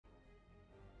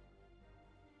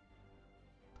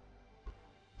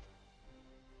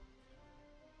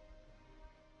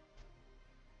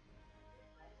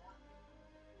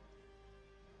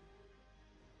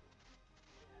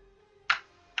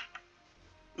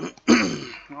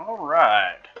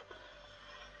Alright.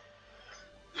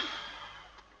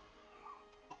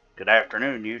 Good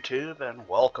afternoon, YouTube, and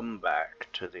welcome back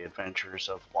to the adventures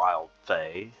of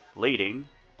Wyldfae, leading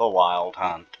the Wild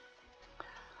Hunt.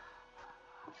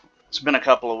 It's been a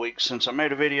couple of weeks since I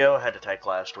made a video. I had to take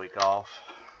last week off.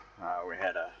 We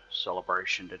had a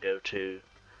celebration to go to.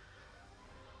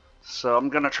 So I'm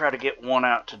going to try to get one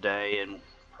out today and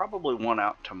probably one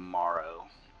out tomorrow.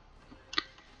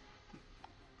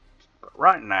 But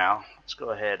right now, let's go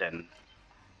ahead and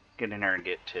get in there and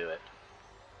get to it.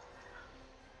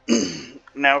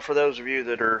 Now, for those of you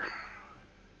that are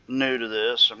new to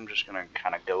this, I'm just going to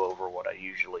kind of go over what I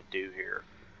usually do here.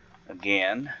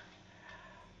 Again,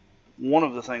 one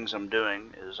of the things I'm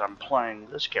doing is I'm playing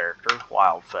this character,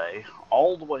 Wyldfae,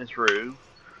 all the way through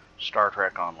Star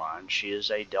Trek Online. She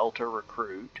is a Delta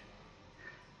recruit,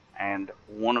 and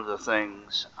one of the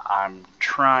things I'm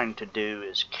trying to do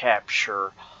is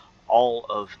capture all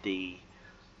of the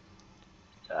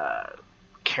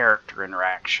character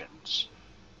interactions,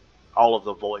 all of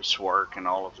the voice work and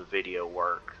all of the video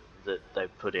work that they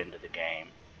put into the game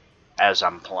as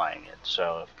I'm playing it.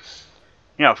 So,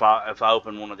 you know, if I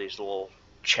open one of these little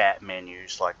chat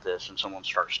menus like this and someone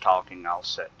starts talking, I'll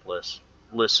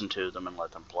listen to them and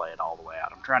let them play it all the way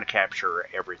out. I'm trying to capture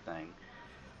everything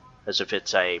as if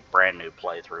it's a brand new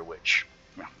playthrough, which,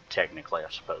 you know, technically I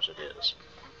suppose it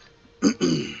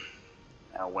is.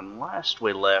 Now, when last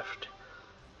we left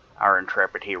our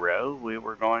intrepid hero, we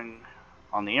were going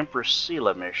on the Empress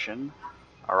Sela mission,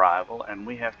 Arrival, and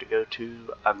we have to go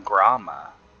to Agrama.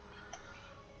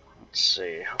 Let's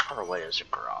see, how far away is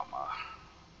Agrama?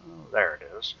 Oh, there it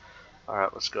is.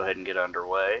 Alright, let's go ahead and get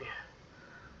underway.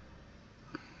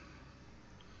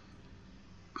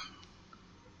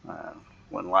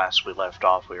 When last we left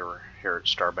off, we were here at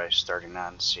Starbase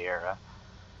 39 Sierra.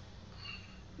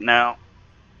 Now,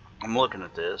 I'm looking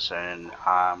at this, and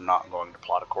I'm not going to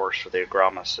plot a course for the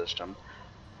Agrama system.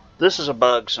 This is a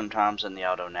bug sometimes in the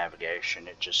auto navigation.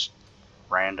 It just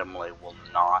randomly will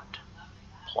not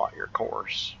plot your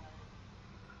course.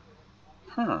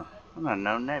 An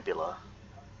unknown nebula.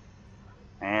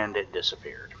 And it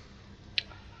disappeared.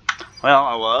 Well,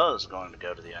 I was going to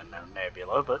go to the unknown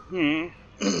nebula, but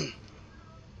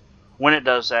when it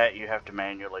does that, you have to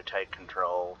manually take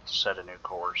control, set a new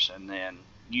course, and then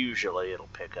usually it'll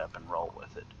pick up and roll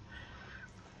with it.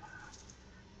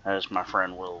 As my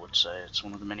friend Will would say, it's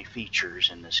one of the many features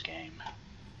in this game.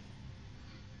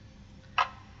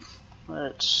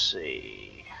 Let's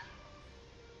see.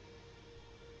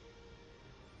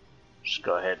 Just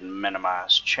go ahead and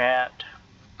minimize chat.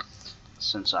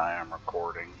 Since I am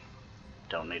recording,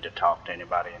 don't need to talk to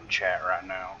anybody in chat right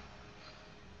now.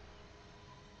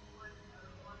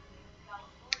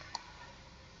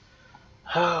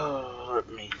 Oh, let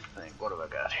me think. What have I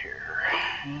got here?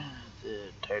 The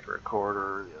data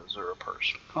recorder, the Azura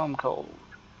person, home code,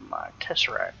 my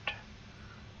Tesseract.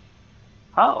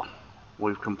 Oh,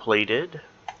 we've completed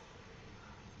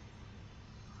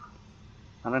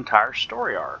an entire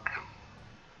story arc.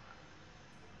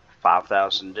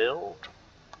 5,000 dill,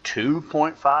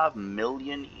 2.5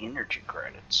 million energy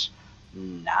credits.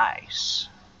 Nice.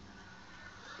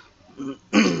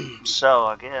 So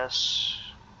I guess,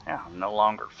 yeah, I'm no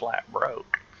longer flat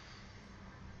broke.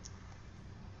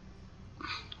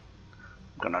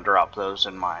 I'm gonna drop those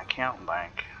in my account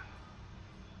bank.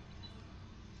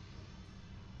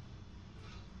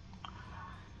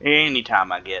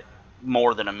 Anytime I get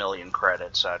more than 1 million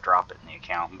credits, I drop it in the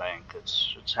account bank.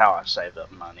 It's how I save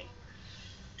up money.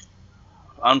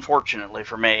 Unfortunately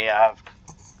for me, I've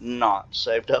not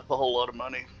saved up a whole lot of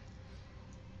money.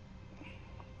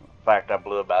 In fact, I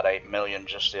blew about 8 million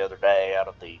just the other day out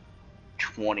of the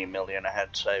 20 million I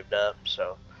had saved up,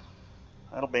 so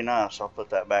that'll be nice. I'll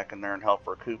put that back in there and help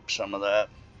recoup some of that.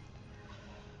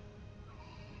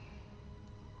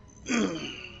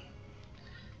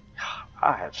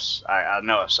 I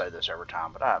know I say this every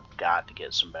time, but I've got to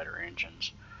get some better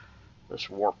engines. This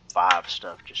Warp 5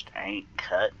 stuff just ain't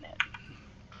cutting it.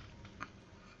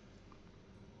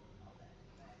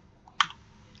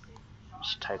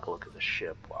 Let's take a look at the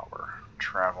ship while we're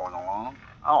traveling along.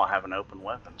 Oh, I have an open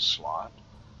weapons slot.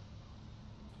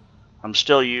 I'm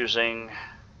still using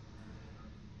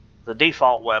the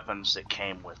default weapons that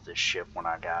came with this ship when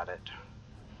I got it.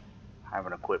 I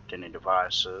haven't equipped any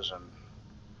devices, and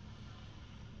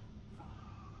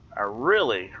I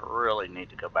really need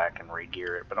to go back and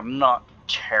re-gear it, but I'm not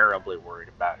terribly worried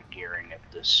about gearing at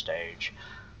this stage.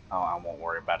 I won't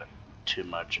worry about it too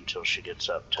much until she gets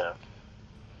up to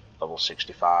level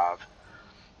 65.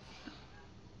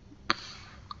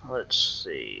 Let's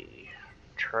see.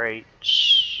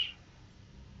 Traits.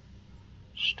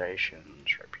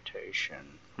 stations,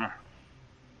 reputation.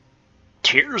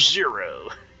 Tier 0.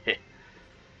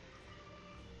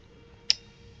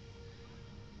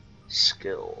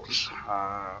 Skills.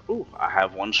 Ooh, I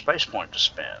have 1 space point to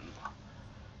spend.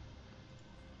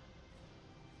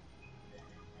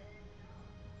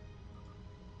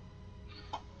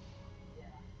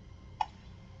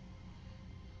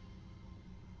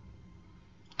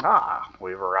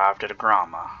 We've arrived at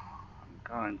Agrama. I'm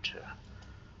going to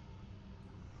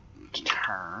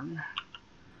turn.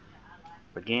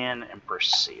 Begin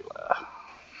Empress Sela.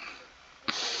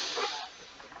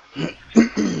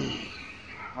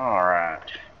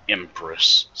 Alright,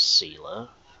 Empress Sela.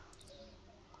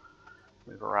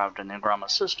 We've arrived in the Agrama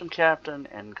system, Captain.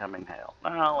 Incoming hail.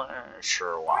 Well,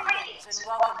 sure, why not? Greetings and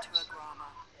welcome to Agrama.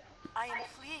 I am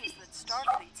pleased that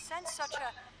Starfleet sent such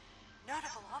a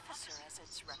notable officer as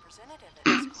its representative at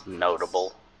this conference.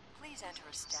 Notable. Please enter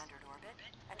a standard orbit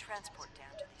and transport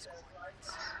down to these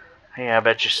coordinates. Yeah, I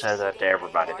bet you say that to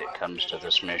everybody that comes to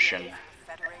this mission. The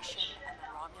Federation and the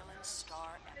Romulan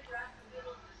Star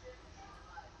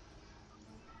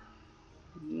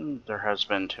Empire. There has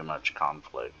been too much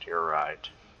conflict, you're right.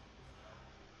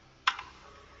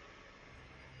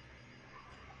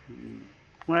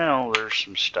 Well, there's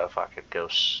some stuff I could go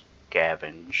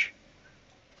scavenge.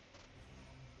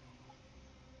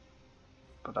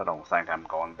 But I don't think I'm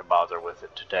going to bother with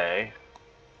it today.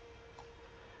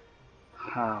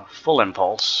 Full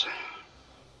impulse.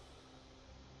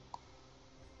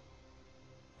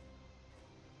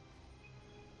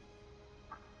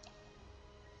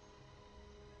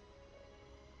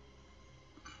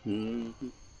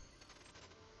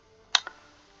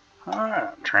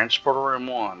 Alright, transporter room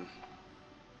 1.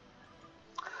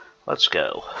 Let's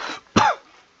go.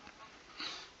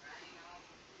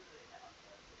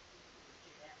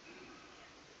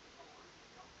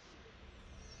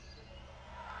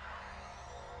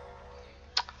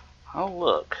 Oh,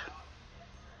 look.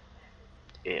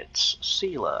 It's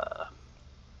Sela.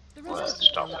 The rest of the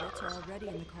delegates are already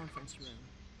in the conference room.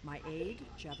 My aide,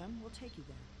 Jevem, will take you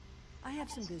there. I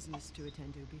have some business to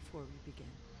attend to before we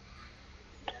begin.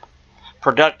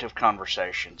 Productive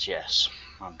conversations, yes.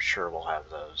 I'm sure we'll have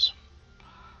those.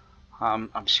 I'm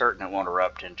certain it won't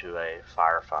erupt into a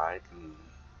firefight and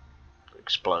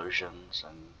explosions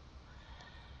and...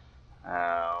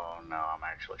 Oh, no, I'm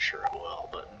actually sure it will,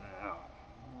 but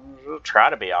we'll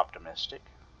try to be optimistic.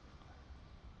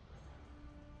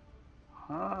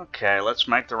 Okay, let's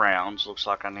make the rounds. Looks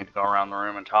like I need to go around the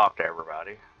room and talk to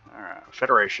everybody. Alright,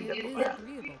 Federation diplomat. It is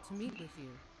agreeable to meet with you.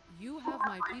 You have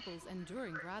my people's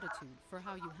enduring gratitude for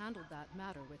how you handled that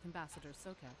matter with Ambassador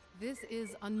Soketh. This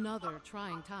is another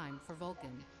trying time for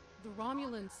Vulcan. The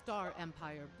Romulan Star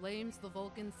Empire blames the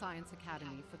Vulcan Science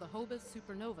Academy for the Hobus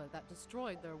supernova that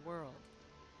destroyed their world.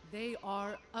 They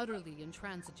are utterly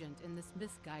intransigent in this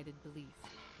misguided belief,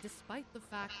 despite the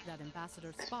fact that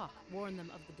Ambassador Spock warned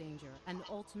them of the danger and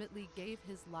ultimately gave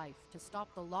his life to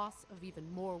stop the loss of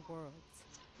even more worlds.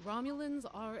 Romulans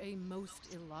are a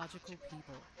most illogical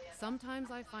people. Sometimes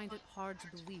I find it hard to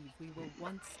believe we were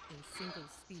once a single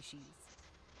species.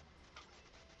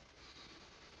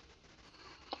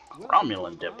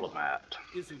 Romulan diplomat.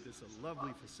 Isn't this a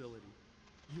lovely facility?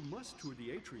 You must tour the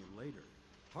atrium later.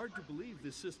 Hard to believe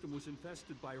this system was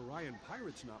infested by Orion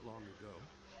pirates not long ago.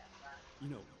 You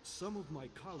know, some of my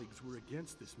colleagues were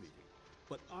against this meeting,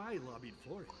 but I lobbied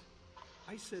for it.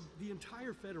 I said the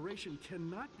entire Federation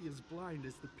cannot be as blind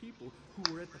as the people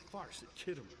who were at the farce at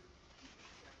Kittimer.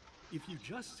 If you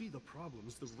just see the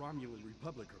problems the Romulan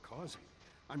Republic are causing,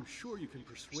 I'm sure you can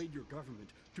persuade your government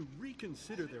to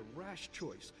reconsider their rash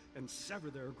choice and sever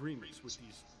their agreements with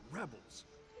these rebels.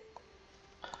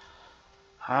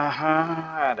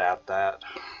 I doubt that.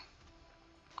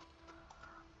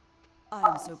 I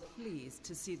am so pleased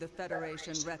to see the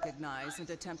Federation recognize and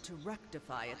attempt to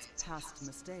rectify its past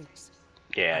mistakes.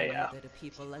 I know that a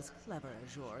people as clever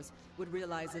as yours would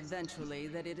realize eventually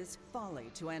that it is folly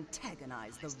to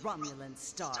antagonize the Romulan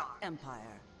Star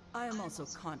Empire. I am also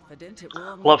confident it will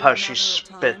only Love be how a she matter of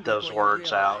spit time those before you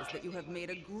words realize out. that you have made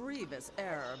a grievous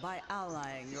error by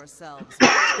allying yourselves with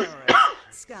terrorists,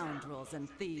 scoundrels, and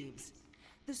thieves.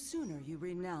 The sooner you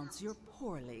renounce your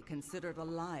poorly considered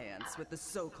alliance with the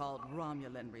so-called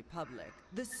Romulan Republic,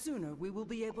 the sooner we will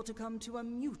be able to come to a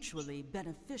mutually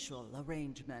beneficial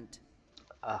arrangement.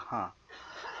 Yeah.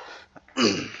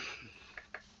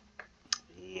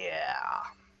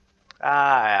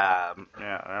 Yeah, you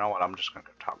know what, I'm just going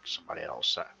to go talk to somebody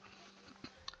else.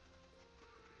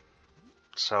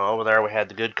 So over there we had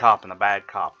the good cop and the bad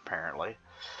cop, apparently.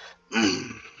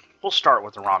 We'll start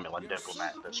with the Romulan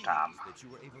diplomat this time. That you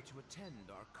were able to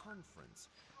attend our conference.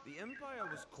 The Empire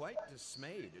was quite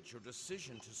dismayed at your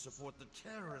decision to support the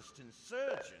terrorist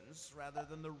insurgents rather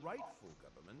than the rightful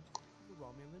government of the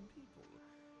Romulan people.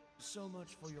 So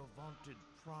much for your vaunted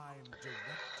prime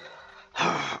directive.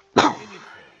 In any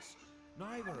case,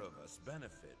 neither of us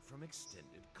benefit from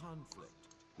extended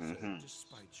conflict. So,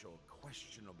 despite your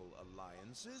questionable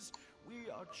alliances, we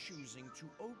are choosing to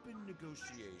open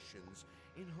negotiations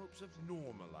in hopes of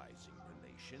normalizing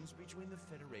relations between the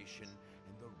Federation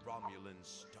and the Romulan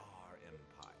Star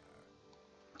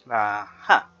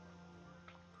Empire.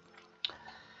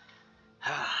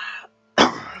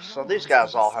 So these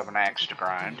guys all have an axe to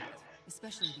grind.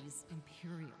 Especially these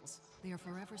Imperials. They are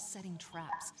forever setting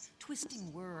traps,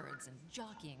 twisting words, and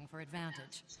jockeying for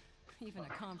advantage. Even a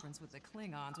conference with the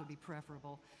Klingons would be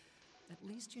preferable. At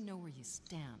least you know where you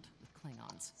stand with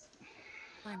Klingons.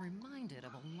 I'm reminded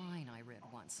of a line I read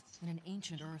once in an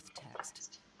ancient Earth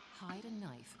text. Hide a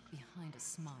knife behind a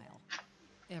smile.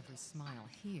 Every smile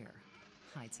here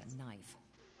hides a knife.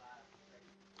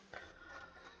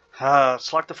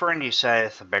 It's like the Ferengi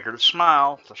say, the bigger the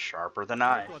smile, the sharper the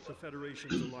knife. I thought the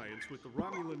Federation's alliance with the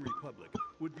Romulan Republic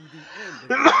would be the end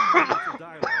of any meaningful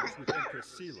dialogues with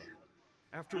Empress Sela.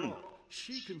 After all,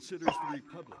 she considers the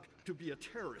Republic to be a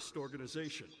terrorist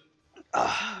organization.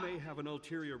 She may have an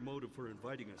ulterior motive for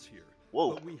inviting us here,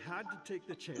 but we had to take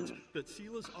the chance that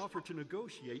Sela's offer to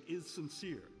negotiate is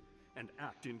sincere and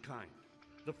act in kind.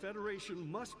 The Federation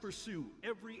must pursue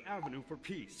every avenue for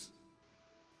peace.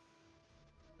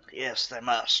 Yes, they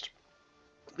must.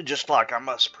 Just like I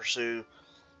must pursue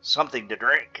something to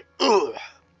drink. Ugh.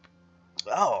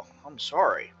 Oh, I'm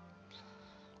sorry.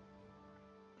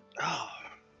 Oh.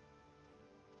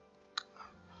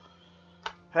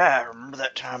 Remember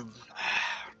that time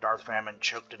Darth Famine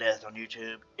choked to death on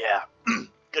YouTube? Yeah,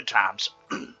 good times.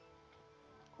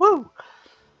 Woo!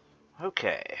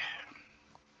 Okay.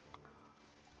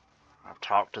 I've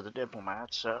talked to the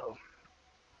diplomat, so...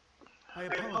 I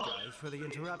apologize for the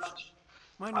interruption.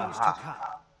 My name is Takai.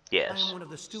 Yes. I am one of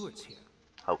the stewards here.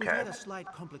 Okay. We've had a slight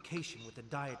complication with the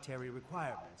dietary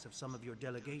requirements of some of your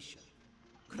delegation.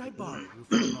 Could I borrow you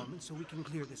for a moment so we can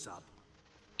clear this up?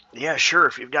 Yeah, sure.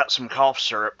 If you've got some cough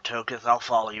syrup, Toketh, I'll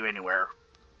follow you anywhere.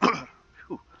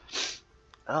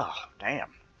 Oh,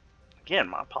 damn. Again,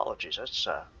 my apologies. That's,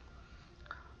 I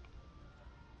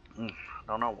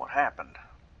don't know what happened.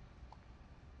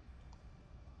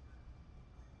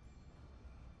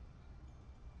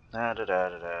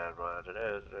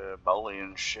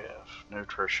 Boolean shift.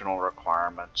 Nutritional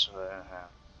requirements.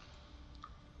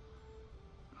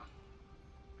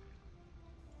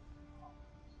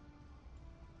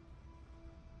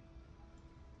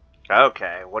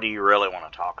 Okay, what do you really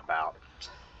want to talk about?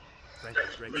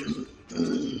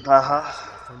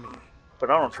 But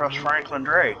I don't trust Franklin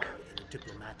Drake.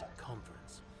 Diplomatic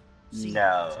conference.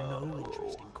 No. No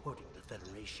interest in courting the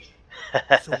Federation.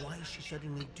 So why is she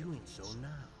suddenly doing so now?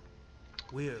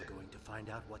 We're going to find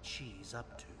out what she's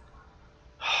up to.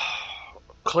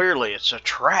 Clearly, it's a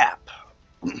trap.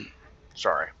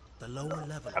 Sorry. The lower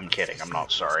level. I'm kidding. I'm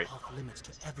not sorry. Off limits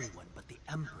to everyone but the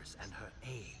Empress and her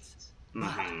aides.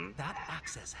 But that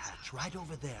access hatch right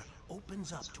over there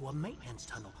opens up to a maintenance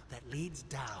tunnel that leads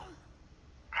down.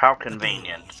 How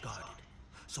convenient. The door is guarded.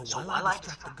 So while I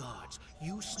distract the guards,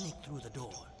 you sneak through the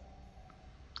door.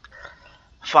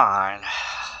 Fine.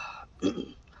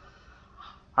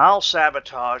 I'll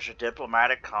sabotage a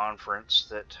diplomatic conference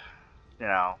that, you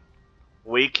know,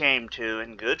 we came to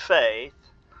in good faith.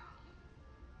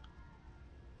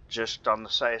 Just on the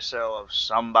say-so of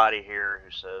somebody here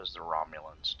who says the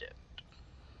Romulans didn't.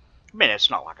 I mean, it's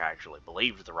not like I actually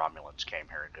believe the Romulans came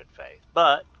here in good faith.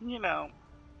 But, you know,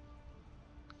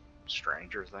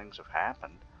 stranger things have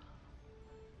happened.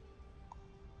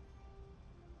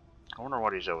 I wonder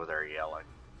what he's over there yelling.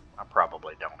 I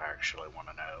probably don't actually want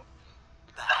to know.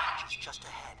 The hatch is just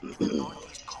ahead in the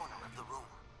northeast corner of the room.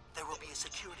 There will be a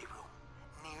security room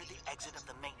near the exit of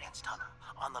the maintenance tunnel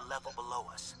on the level below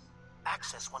us.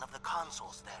 Access one of the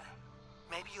consoles there.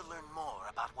 Maybe you'll learn more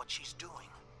about what she's doing.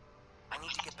 I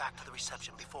need to get back to the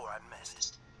reception before I'm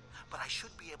missed. But I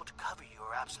should be able to cover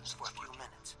your absence for a few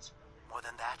minutes. More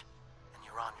than that, and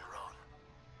you're on your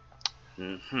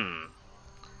own.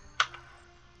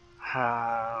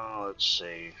 Let's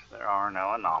see. There are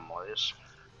no anomalies.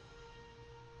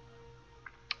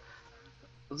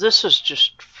 This is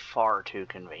just far too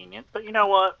convenient, but you know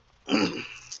what?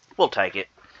 We'll take it.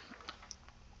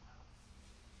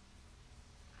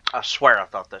 I swear I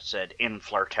thought that said in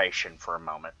flirtation for a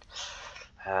moment.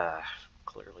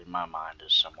 Clearly my mind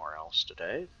is somewhere else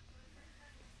today.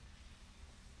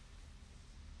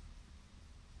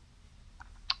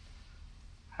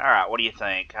 Alright, what do you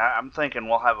think? I'm thinking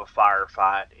we'll have a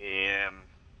firefight in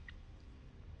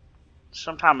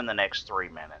sometime in the next 3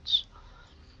 minutes.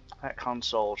 That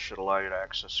console should allow you to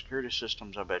access security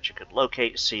systems. I bet you could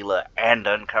locate Sela and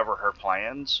uncover her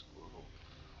plans.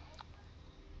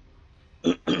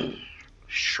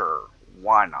 Sure,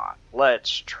 why not?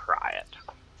 Let's try it.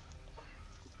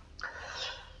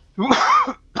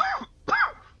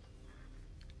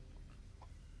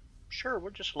 Sure,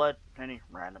 we'll just let any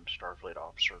random Starfleet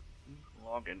officer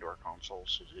log into our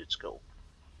consoles. It's cool.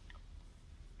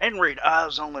 And read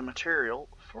eyes-only material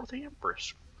for the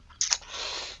Empress.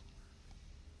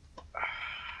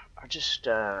 I just,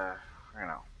 I'm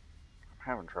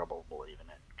having trouble believing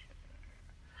it.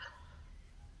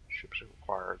 Ships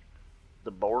required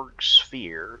the Borg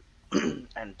sphere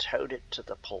and towed it to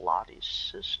the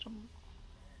Pilates system.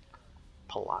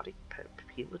 Pilates.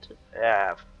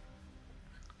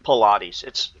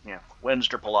 It's,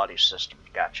 Windsor Pilates system.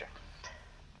 Gotcha.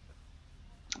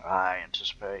 I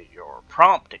anticipate your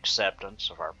prompt acceptance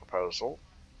of our proposal.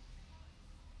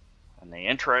 And the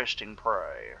interesting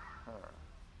prey,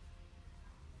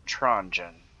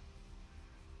 Tronjan.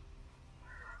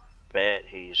 Bet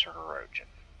he's a Rojan.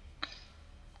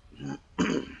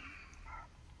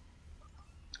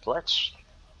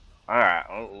 Alright,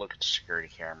 we'll look at the security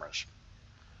cameras.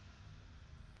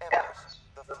 Empress,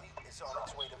 the fleet is on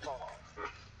its way to Vulcan.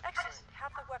 Excellent.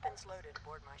 Have the weapons loaded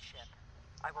aboard my ship.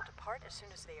 I will depart as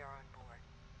soon as they are on board.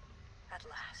 At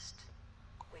last,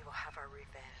 we will have our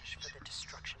revenge for the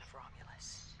destruction of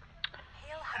Romulus.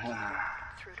 Hail Hakim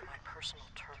through to my personal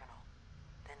terminal,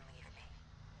 then leave me.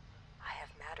 I have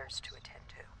matters to attend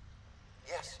to.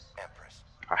 Yes, Empress.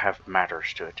 I have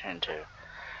matters to attend to.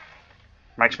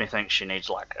 Makes me think she needs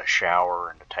like a shower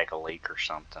and to take a leak or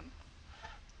something.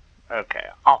 Okay,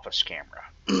 office camera.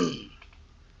 Computer,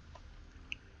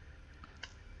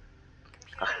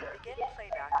 begin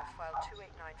playback of file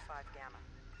 2895 Gamma.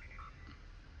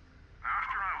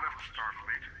 After I left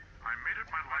Starfleet, I made it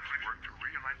my life's work to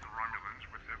reunite the Romulans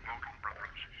with their Vulcan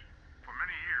brothers. For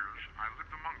many years, I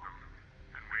lived among them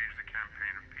and waged a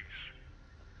campaign of peace.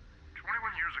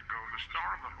 21 years ago, the star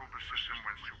of the Hova system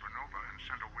went supernova and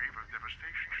sent a wave of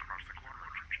devastation across the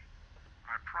quadrant.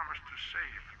 I promised to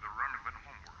save the Romulan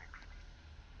homeworld.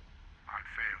 I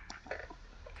failed.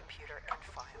 Computer and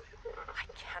file. I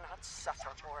cannot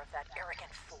suffer more of that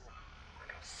arrogant fool.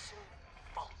 Soon,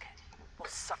 Vulcan will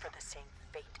suffer the same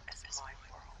fate as my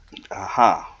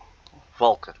world.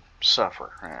 Vulcan.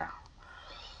 Suffer, yeah.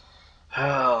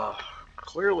 Oh,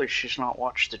 clearly she's not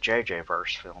watched the JJ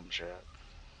Verse films yet.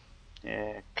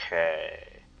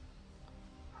 Okay.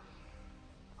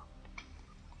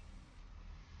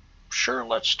 Sure,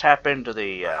 let's tap into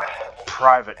the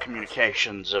private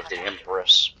communications of the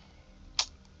Empress.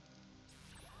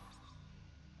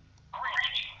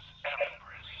 Greetings,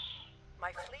 Empress.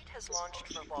 My fleet has launched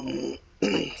for Vulcan. I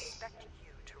expect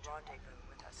you to rendezvous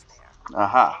with us there.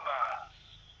 Alas,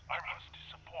 I must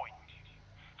disappoint you.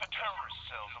 The terrorist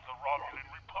cells of the Romulan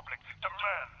Republic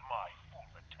demand my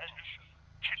full attention.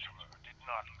 Kitchener did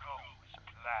not go as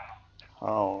planned.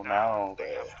 Oh no,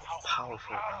 they're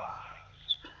powerful allies.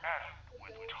 And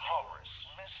with Taurus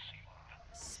missing.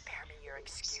 Spare me your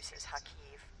excuses,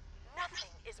 Hakiv. Nothing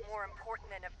is more important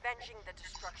than avenging the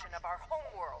destruction of our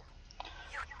homeworld.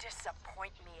 You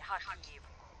disappoint me, Hakiv.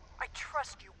 I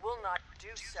trust you will not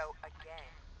do so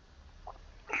again.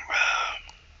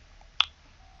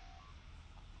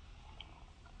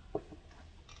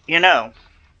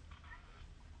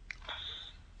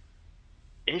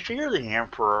 If you're the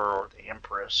Emperor or the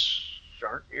Empress,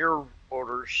 aren't your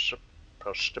orders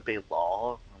supposed to be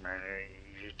law? I mean,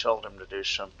 you told him to do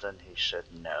something, he said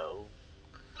no.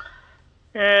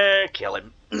 Kill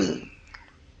him.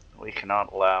 We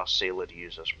cannot allow Sela to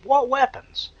use us. What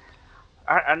weapons?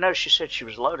 I know she said she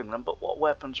was loading them, but what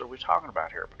weapons are we talking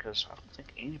about here? Because I don't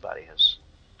think anybody has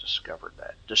discovered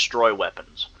that. Destroy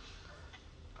weapons.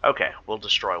 Okay, we'll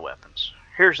destroy weapons.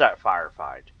 Here's that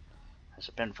firefight. Has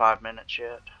it been 5 minutes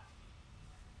yet?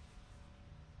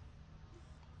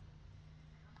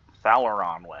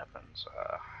 Thalaron weapons.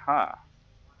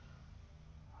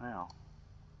 Well,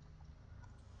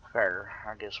 fair.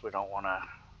 I guess we don't want to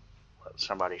let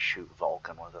somebody shoot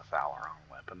Vulcan with a Thalaron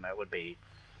weapon. That would be,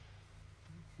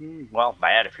 well,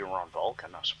 bad if you were on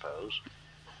Vulcan, I suppose.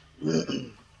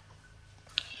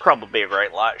 Probably be a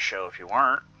great light show if you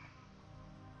weren't.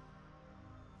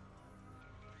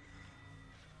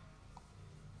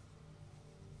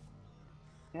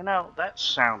 You know, that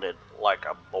sounded like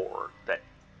a Borg.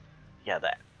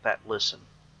 Listen.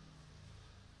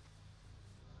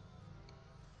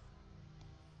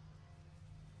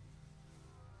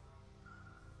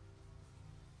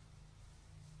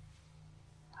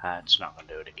 It's not going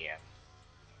to do it again.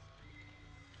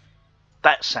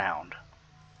 That sound.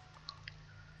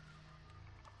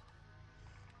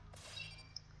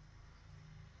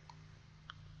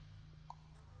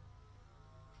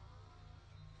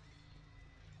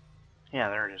 Yeah,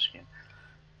 there it is again.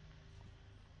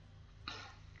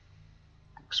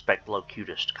 Expect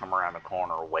Locutus to come around the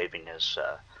corner waving his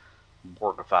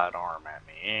mortified arm at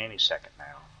me any second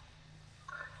now.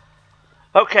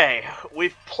 Okay,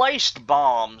 we've placed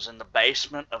bombs in the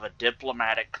basement of a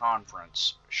diplomatic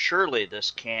conference. Surely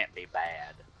this can't be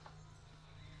bad.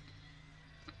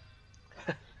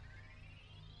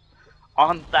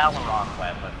 On Thalaron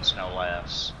weapons, no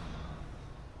less.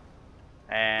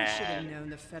 I should have And known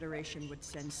the Federation would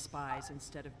send spies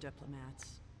instead of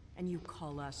diplomats. And you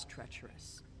call us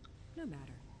treacherous. No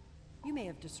matter. You may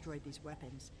have destroyed these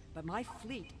weapons, but my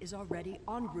fleet is already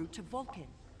en route to Vulcan.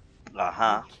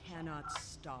 uh-huh. You cannot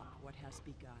stop what has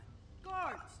begun.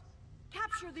 Guards!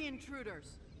 Capture the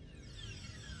intruders!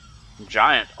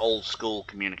 Giant old school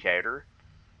communicator.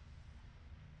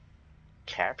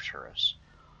 Capture us.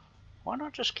 Why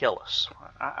not just kill us?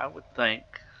 I would think.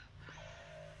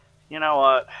 You know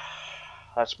what?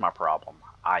 That's my problem,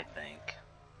 I think.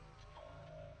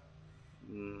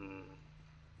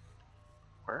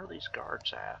 Where are these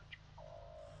guards at?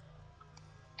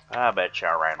 I bet you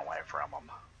I ran away from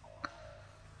them.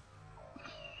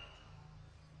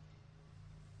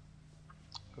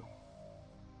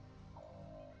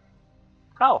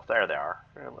 Oh, there they are.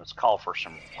 Let's call for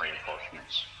some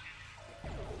reinforcements.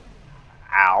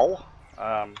 Ow.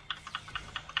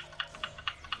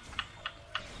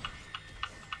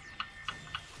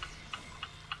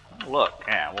 Look,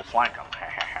 yeah, we'll flank them.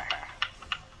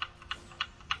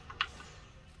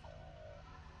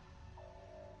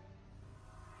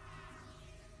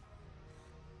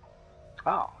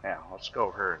 Oh, yeah, let's go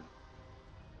over here and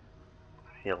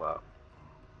heal up.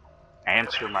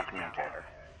 Answer my communicator.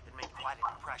 It made quite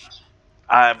an impression.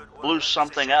 I blew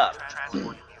something up.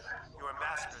 Your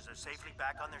ambassadors are safely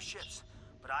back on their ships,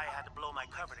 but I had to blow my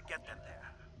cover to get them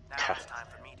there. Now it's time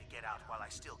for me to get out while I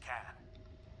still can.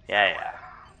 Yeah.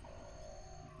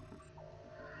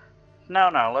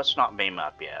 No, let's not beam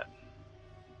up yet.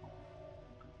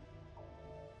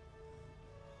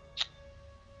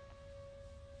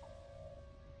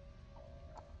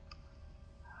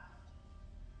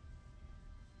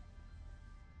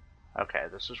 Okay,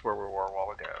 this is where we were a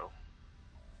while ago.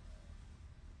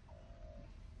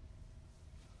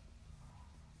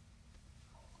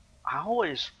 I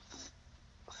always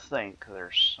think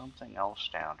there's something else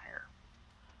down here,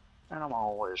 and I'm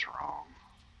always wrong.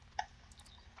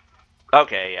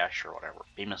 Okay, yeah, sure, whatever.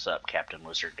 Beam us up, Captain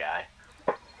Lizard Guy.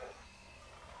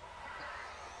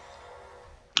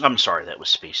 I'm sorry, that was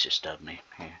specious of me.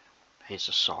 He's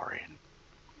a sorry.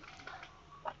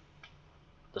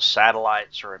 The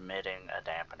satellites are emitting a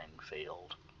dampening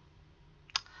field.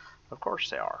 Of course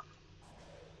they are.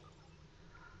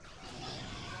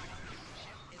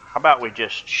 How about we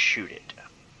just shoot it?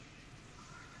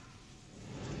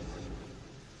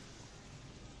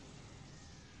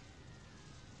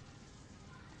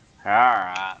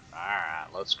 Alright,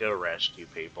 let's go rescue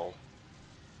people.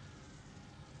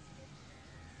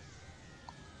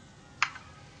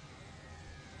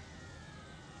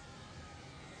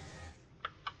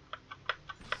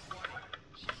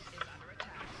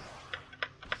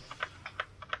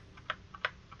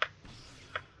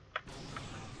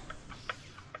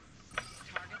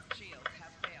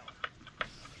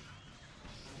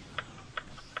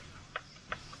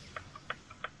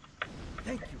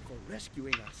 Thank you for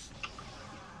rescuing us.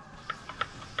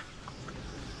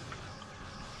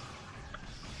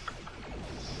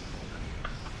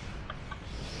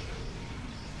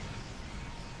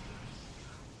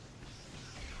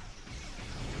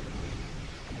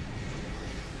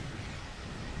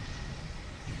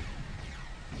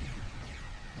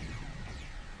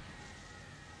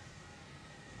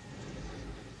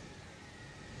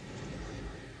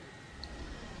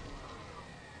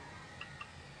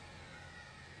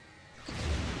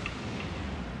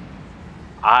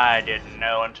 I didn't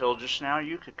know until just now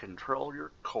you could control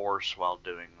your course while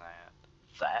doing that.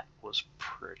 That was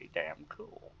pretty damn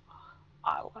cool.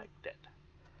 I liked it.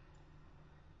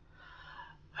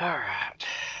 Alright.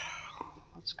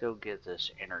 Let's go get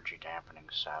this energy dampening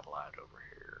satellite over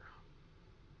here.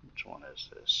 Which one is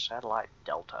this? Satellite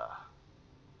Delta.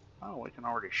 Oh, we can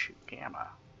already shoot Gamma.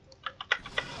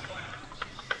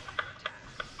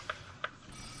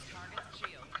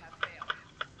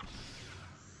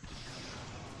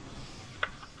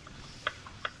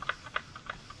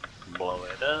 Blow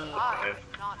it up. I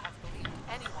would not have believed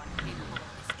anyone capable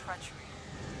of this treachery,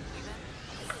 even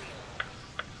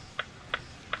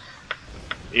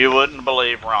You wouldn't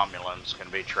believe Romulans can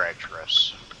be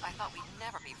treacherous. I thought we'd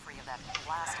never be free of that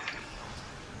blasted field.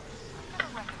 I'm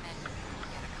gonna recommend you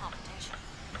get a competition.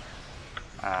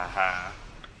 Uh-huh.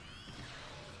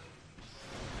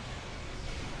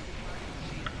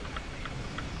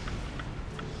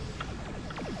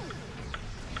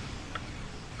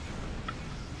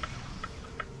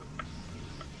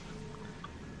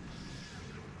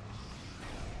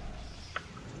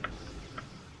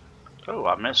 Oh,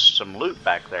 I missed some loot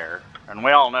back there. And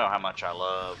we all know how much I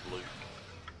love loot.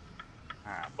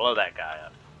 Alright, blow that guy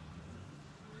up.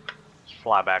 Let's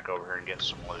fly back over here and get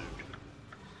some loot.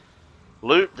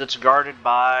 Loot that's guarded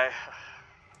by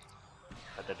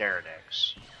the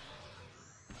Derridex.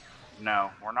 No,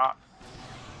 we're not.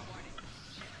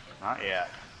 Not yet.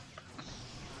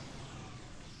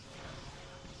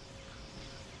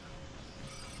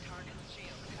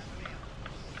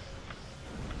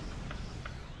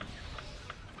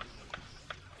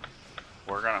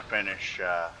 We're gonna finish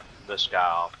this guy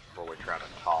off before we try to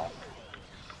talk.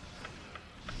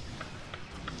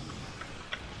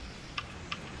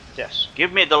 Yes,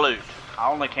 give me the loot.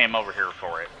 I only came over here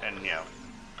for it, and you know,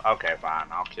 okay, fine,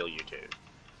 I'll kill you too.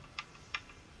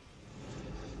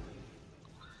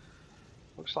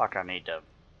 Looks like I need to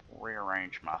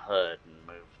rearrange my HUD and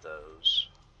move those.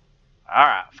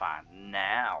 Alright, fine.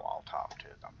 Now I'll talk to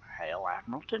them. Hail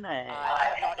Admiral Tenay.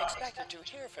 I had not expected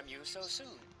to hear from you so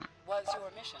soon. Was your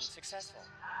mission successful?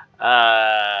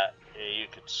 You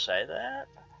could say that.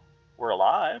 We're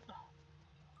alive.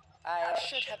 I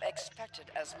should have expected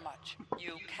as much.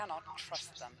 You cannot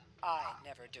trust them. I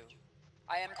never do.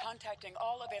 I am contacting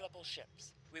all available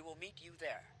ships. We will meet you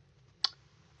there.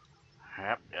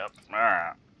 Yep.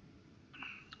 Alright.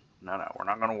 No, we're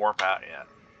not going to warp out yet.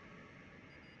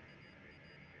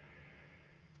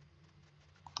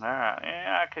 Alright,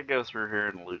 yeah, I could go through here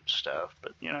and loot stuff,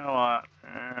 but you know what?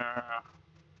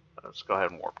 Let's go ahead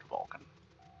and warp to Vulcan.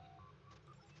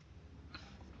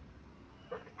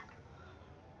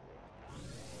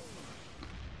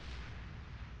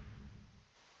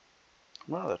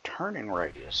 Well, the turning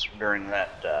radius during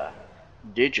that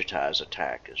digitize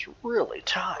attack is really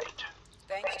tight.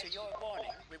 Thanks to your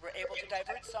warning, we were able to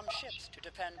divert some ships to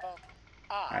defend Vulcan.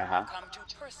 I have come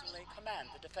to personally command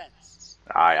the defense.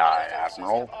 Aye, Admiral.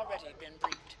 Admiral. Have already been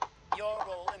briefed. Your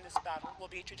role in this battle will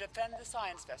be to defend the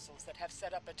science vessels that have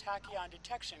set up a tachyon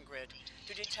detection grid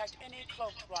to detect any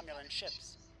cloaked Romulan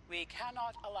ships. We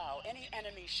cannot allow any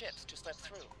enemy ships to slip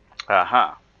through.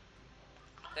 Uh-huh.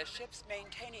 The ships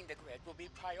maintaining the grid will be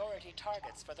priority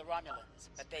targets for the Romulans,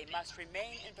 but they must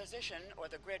remain in position or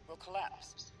the grid will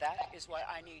collapse. That is why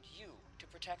I need you to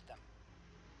protect them.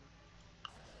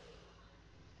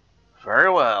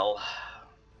 Very well.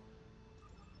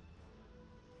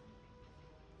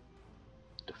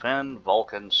 Defend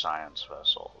Vulcan science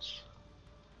vessels.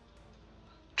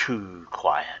 Too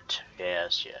quiet.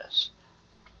 Yes.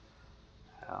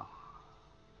 Well.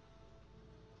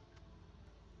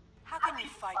 How can you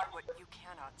fight what you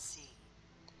cannot see?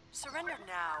 Surrender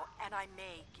now, and I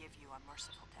may give you a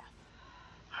merciful death.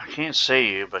 I can't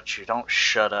see you, but you don't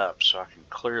shut up so I can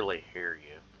clearly hear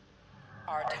you.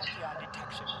 Our tachyon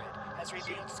detection grid has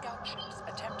revealed scout ships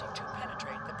attempting to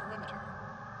penetrate the perimeter.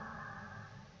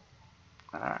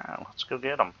 Alright, let's go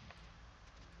get them.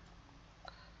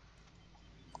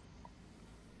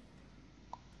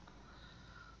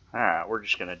 Alright, we're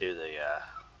just gonna do the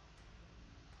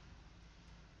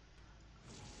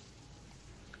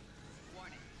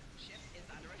Warning, ship is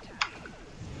under attack.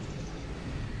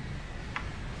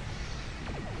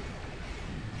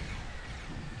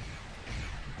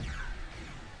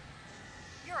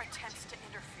 Your attempts to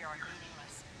interfere are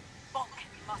meaningless. Vulcan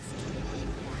must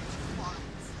reward its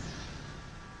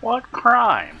crimes. what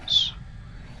crimes?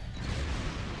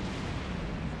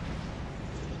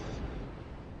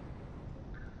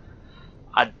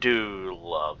 I do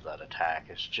love that attack.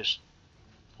 It's just,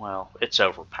 well, it's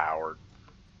overpowered.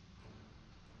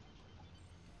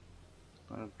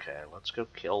 Okay, let's go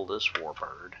kill this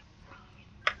warbird.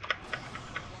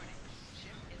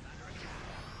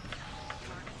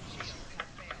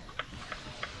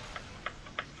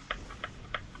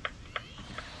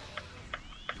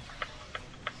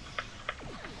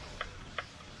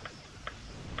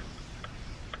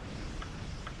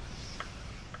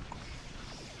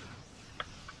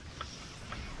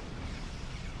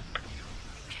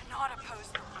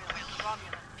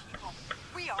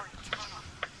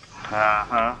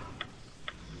 Uh-huh.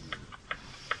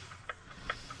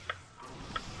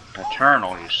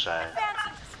 Eternal, you say?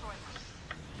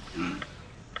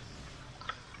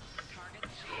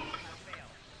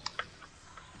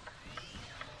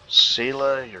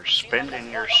 Sela, you're spending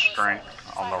your strength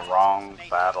on the wrong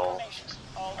battle.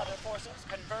 All other forces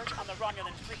converge on the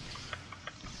Romulan fleet.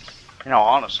 You know,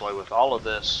 honestly, with all of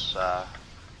this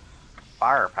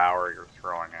firepower you're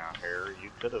throwing out here, you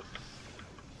could have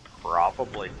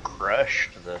probably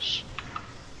crushed this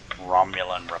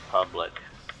Romulan Republic.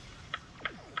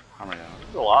 I mean,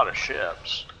 there's a lot of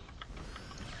ships.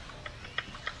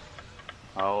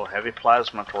 Oh, heavy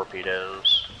plasma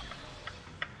torpedoes.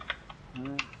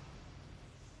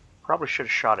 Probably should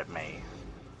have shot at me.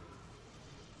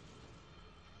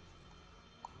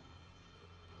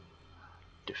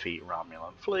 Defeat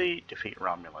Romulan fleet, defeat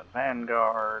Romulan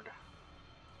vanguard.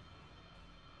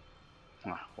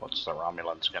 What's the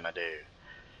Romulans gonna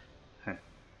do?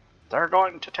 They're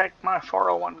going to take my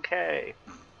 401k.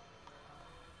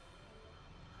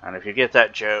 And if you get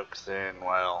that joke, then,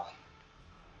 well,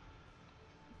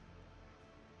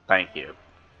 thank you.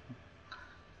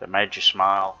 If it made you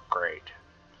smile, great.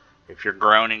 If you're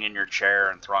groaning in your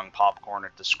chair and throwing popcorn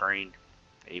at the screen,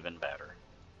 even better.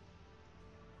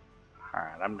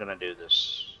 Alright, I'm gonna do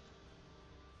this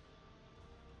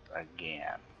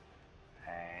again.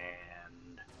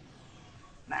 And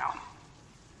now.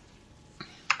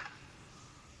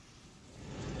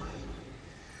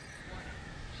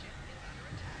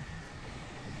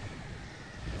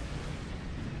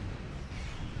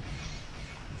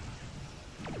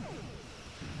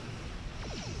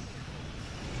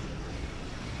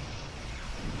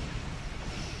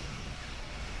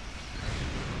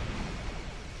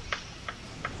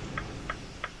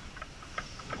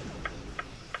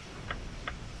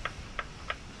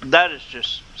 That is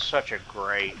just such a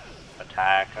great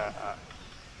attack.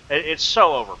 It's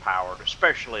so overpowered,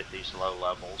 especially at these low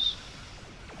levels.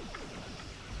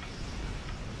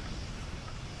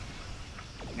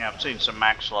 Yeah, I've seen some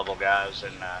max level guys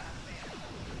and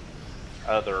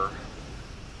other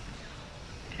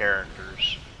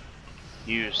characters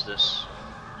use this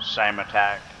same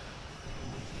attack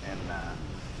in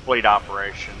fleet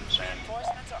operations, and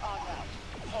Reinforcements are en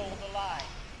route. Hold the line.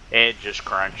 It just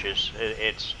crunches.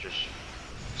 It's just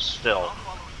still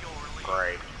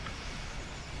great.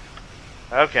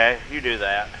 Okay, you do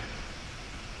that.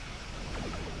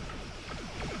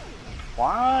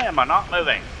 Why am I not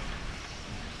moving?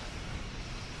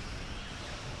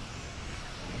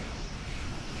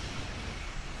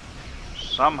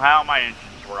 Somehow my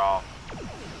engines were off.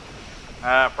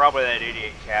 Probably that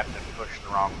idiot captain pushed the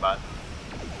wrong button.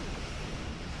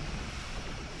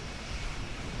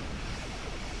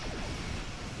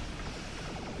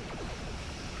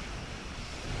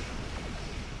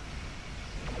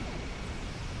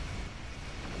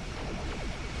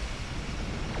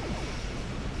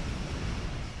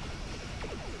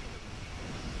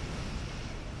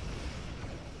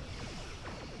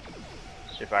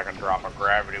 See if I can drop a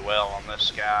gravity well on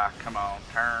this guy. Come on,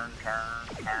 turn,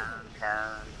 turn, turn,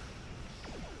 turn.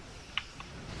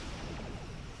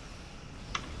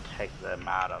 Take them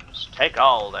items. Take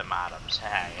all them items.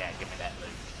 Ah, yeah, give me that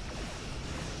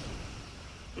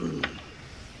loot.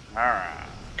 Alright.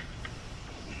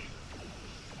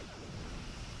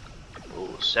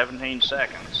 Ooh, 17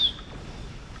 seconds.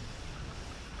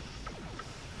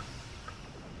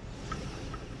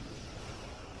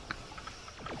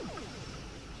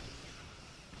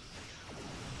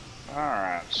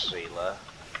 Alright, Sela.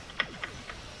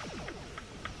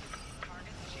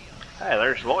 Hey,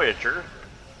 there's Voyager.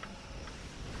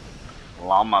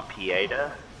 Lama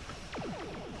Pieta.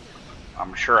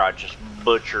 I'm sure I just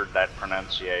butchered that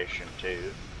pronunciation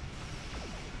too.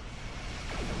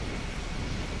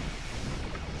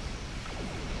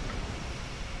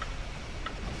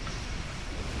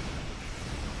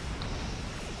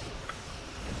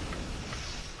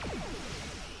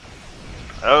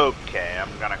 Okay,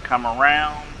 I'm gonna come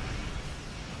around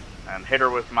and hit her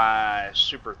with my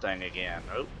super thing again.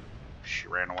 Oh, she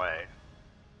ran away.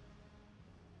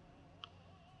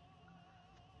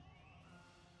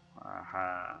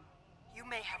 You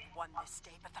may have won this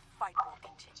day, but the fight will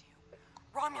continue.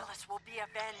 Romulus will be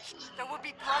avenged. There will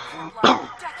be blood for blood,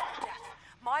 death for death.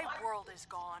 My world is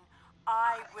gone.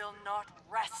 I will not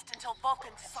rest until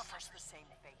Vulcan suffers the same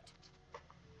fate.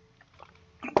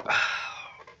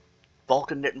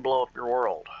 Vulcan didn't blow up your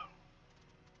world.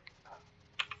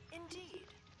 Indeed.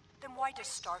 Then why does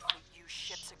Starfleet use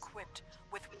ships equipped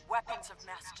with weapons of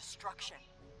mass destruction?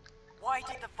 Why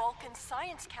did the Vulcan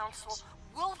Science Council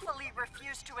willfully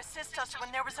refuse to assist us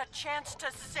when there was a chance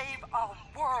to save our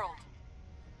world?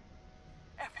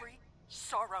 Every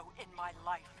sorrow in my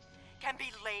life can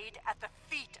be laid at the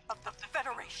feet of the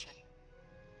Federation.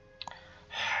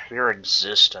 Your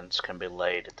existence can be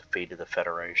laid at the feet of the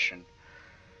Federation.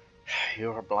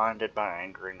 You are blinded by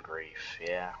anger and grief,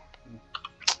 yeah.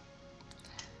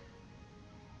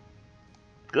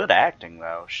 Good acting,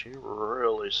 though. She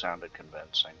really sounded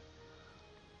convincing.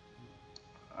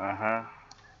 Uh-huh.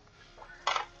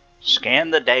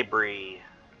 Scan the debris.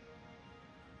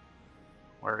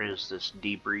 Where is this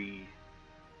debris?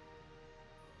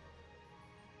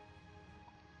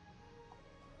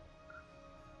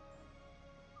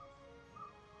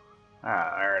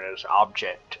 Ah, there it is.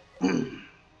 Object.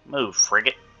 Move,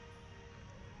 frigate.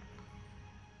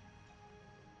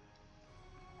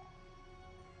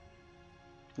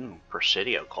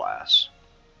 Presidio class.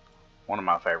 One of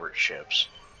my favorite ships.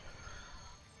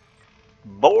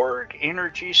 Borg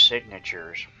energy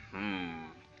signatures.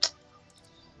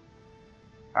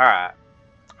 Alright.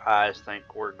 I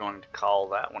think we're going to call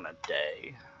that one a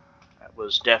day. That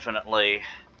was definitely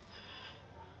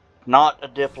not a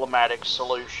diplomatic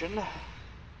solution.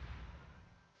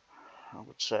 I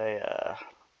would say,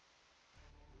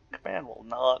 Command will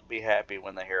not be happy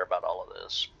when they hear about all of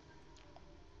this.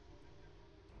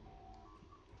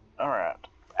 Alright.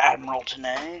 Admiral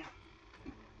Tenay.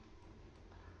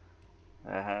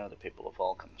 The people of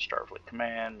Vulcan, Starfleet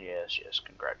Command. Yes,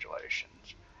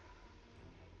 congratulations.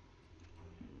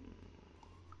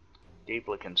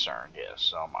 Deeply concerned, yes,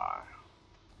 so am I.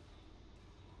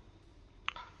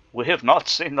 We have not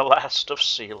seen the last of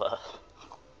Sela.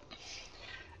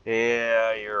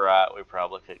 Yeah, you're right, we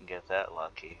probably couldn't get that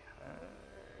lucky.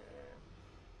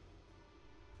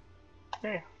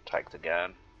 Yeah, take the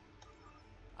gun.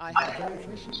 I have no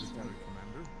missions, Commander.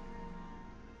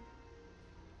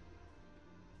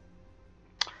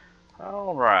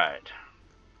 Alright.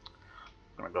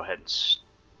 I'm gonna go ahead and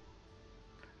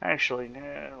actually,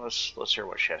 let's hear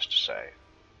what she has to say.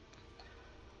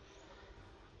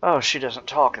 Oh, she doesn't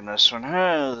talk in this one.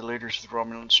 The leaders of the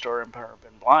Romulan Star Empire have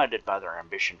been blinded by their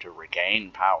ambition to regain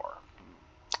power.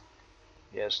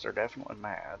 Yes, they're definitely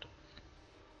mad.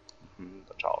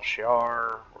 The Tal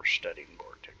Shiar, we're studying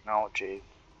Borg technology.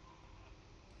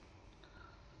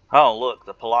 Oh, look,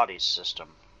 the Pilates system.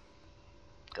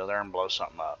 Go there and blow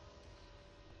something up.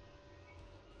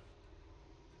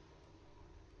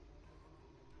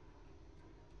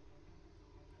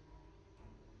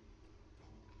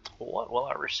 What will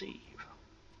I receive?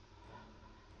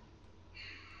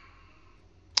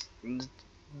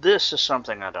 This is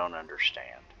something I don't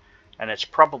understand. And it's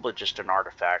probably just an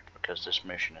artifact because this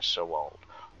mission is so old.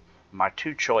 My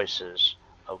two choices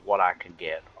of what I can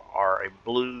get are a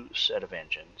blue set of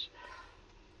engines,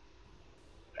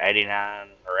 89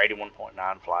 or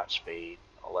 81.9 flight speed,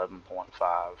 11.5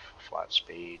 flight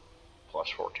speed, plus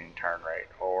 14 turn rate,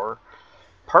 or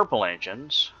purple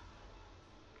engines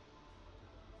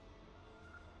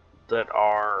that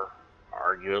are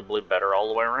arguably better all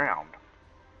the way around.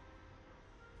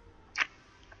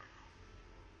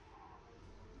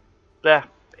 Yeah,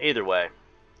 either way.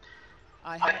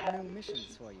 I have no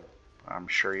missions for you. I'm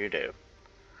sure you do.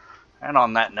 And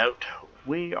on that note,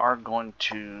 we are going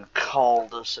to call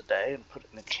this a day and put it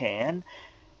in the can.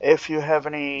 If you have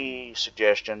any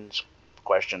suggestions,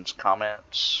 questions,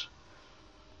 comments,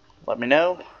 let me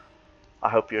know. I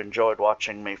hope you enjoyed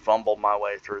watching me fumble my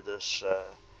way through this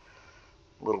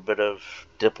little bit of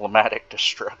diplomatic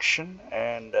destruction.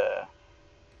 And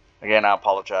again, I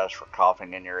apologize for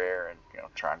coughing in your ear and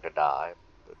trying to die.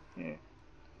 But, yeah.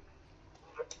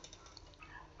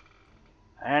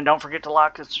 And don't forget to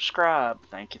like and subscribe.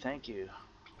 Thank you.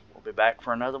 We'll be back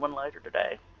for another one later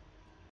today.